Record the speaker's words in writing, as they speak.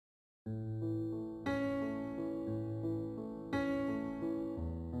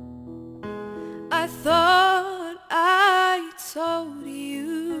thought I told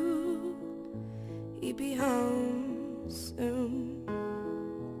you he'd be home soon.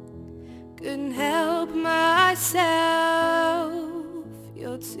 Couldn't help myself,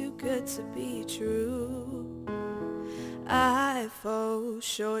 you're too good to be true. I fall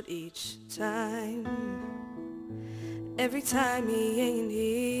short each time, every time he ain't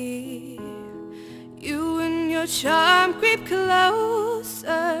here. You and your charm creep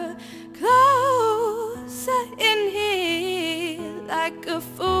closer, closer in here. Like a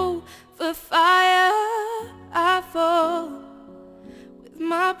fool for fire, I fall with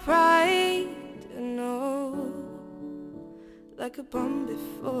my pride and know, like a bomb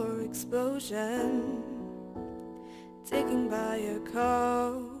before explosion, taken by a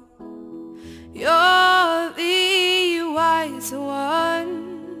call. You're the wise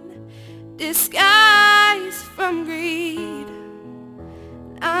one, disguised from greed.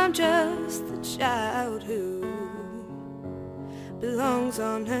 I'm just the child who belongs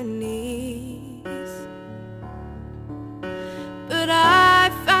on her knees. But I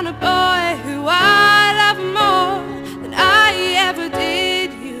found a boy who I love more than I ever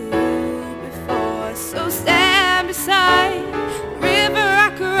did you before. So stand beside the river I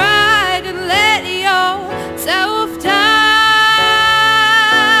cried and let yourself down.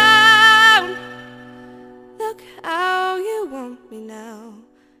 Look how you want me now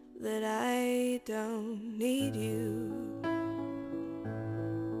that I don't need you.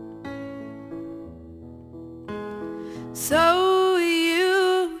 So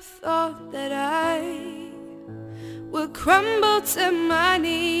you thought that I would crumble to my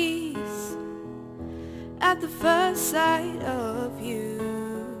knees at the first sight of you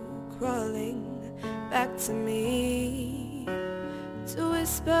crawling back to me, to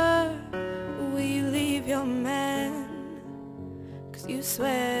whisper, will you leave your man? 'Cause you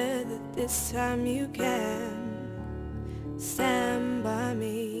swear that this time you can stand by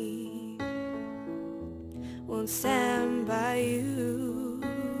me, won't stand by you.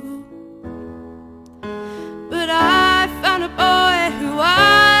 But I found a boy who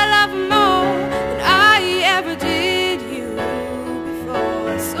I love more than I ever did you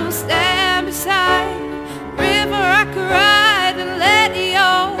before. So stand beside the river I cried and let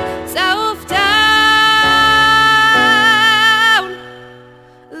yourself down.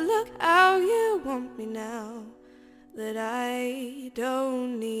 Look how you want me now that I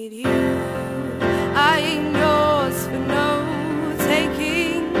don't need you. I ain't yours for no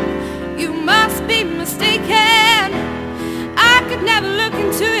taking. You must be mistaken. I could never look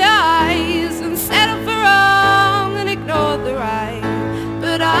into your eyes and settle for wrong and ignore the right.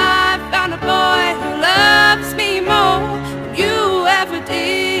 But I found a boy who loves me more than you ever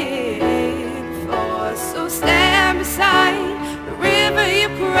did before. So stand beside the river you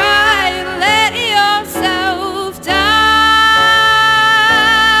cry and let yourself down.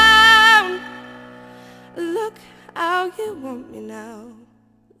 Look how you want me now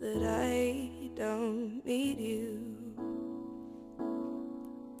that I don't need you.